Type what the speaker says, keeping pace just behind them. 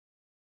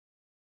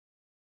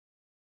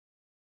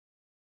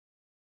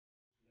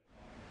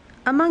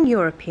Among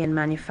European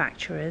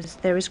manufacturers,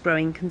 there is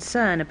growing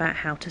concern about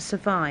how to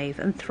survive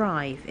and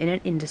thrive in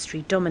an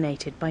industry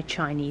dominated by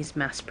Chinese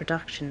mass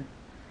production.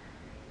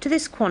 To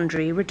this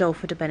quandary,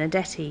 Rodolfo de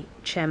Benedetti,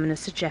 chairman of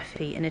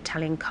Sogefi, an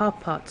Italian car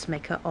parts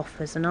maker,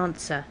 offers an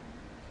answer.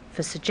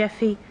 For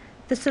Sogefi,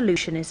 the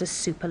solution is a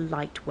super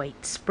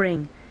lightweight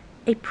spring,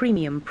 a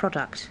premium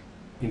product.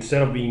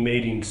 Instead of being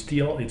made in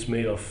steel, it's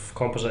made of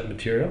composite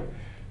material,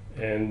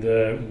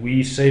 and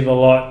we save a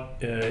lot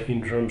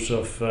in terms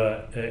of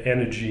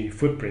energy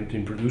footprint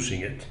in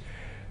producing it.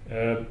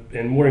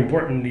 And more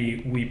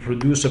importantly, we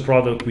produce a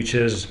product which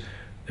has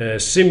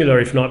similar,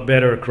 if not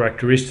better,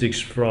 characteristics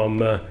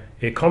from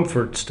a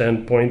comfort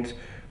standpoint,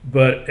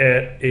 but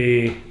at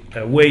a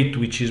weight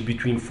which is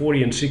between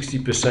 40 and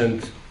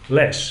 60%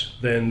 less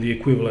than the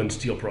equivalent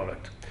steel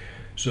product.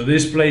 So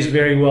this plays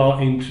very well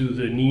into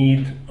the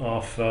need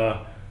of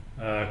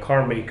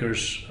car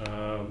makers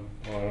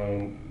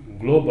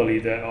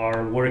globally that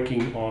are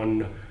working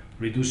on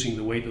reducing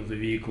the weight of the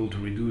vehicle to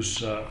reduce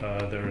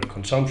their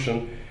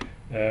consumption,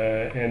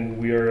 and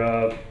we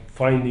are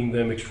finding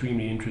them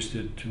extremely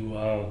interested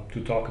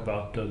to talk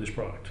about this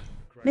product.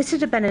 Mr.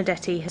 de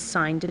Benedetti has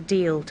signed a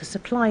deal to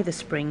supply the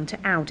spring to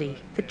Audi,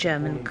 the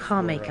German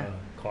car maker.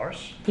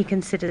 He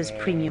considers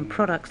premium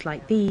products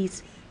like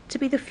these to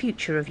be the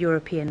future of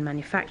European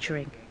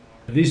manufacturing.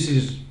 This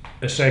is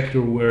a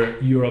sector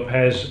where Europe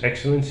has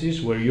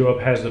excellencies, where Europe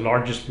has the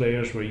largest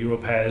players, where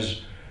Europe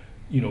has,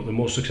 the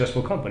most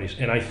successful companies.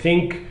 And I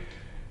think,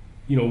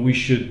 we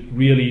should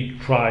really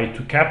try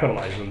to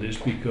capitalize on this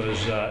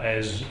because,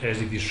 as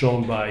it is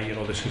shown by,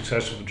 the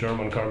success of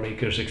German car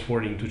makers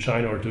exporting to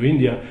China or to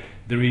India,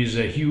 there is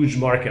a huge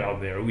market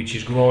out there which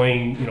is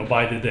growing,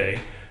 by the day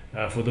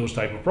for those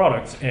type of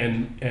products,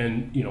 and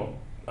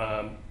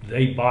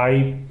they buy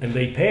and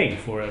they pay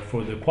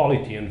for the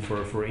quality and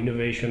for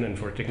innovation and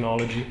for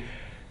technology,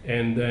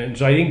 and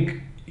so I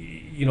think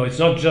it's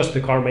not just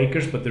the car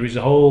makers, but there is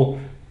a whole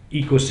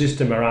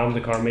ecosystem around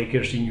the car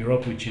makers in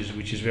Europe which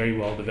is very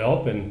well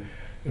developed, and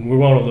we're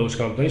one of those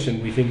companies,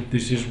 and we think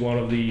this is one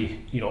of the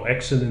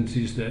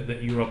excellencies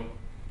that Europe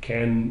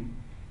can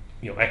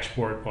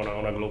export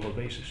on a global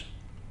basis.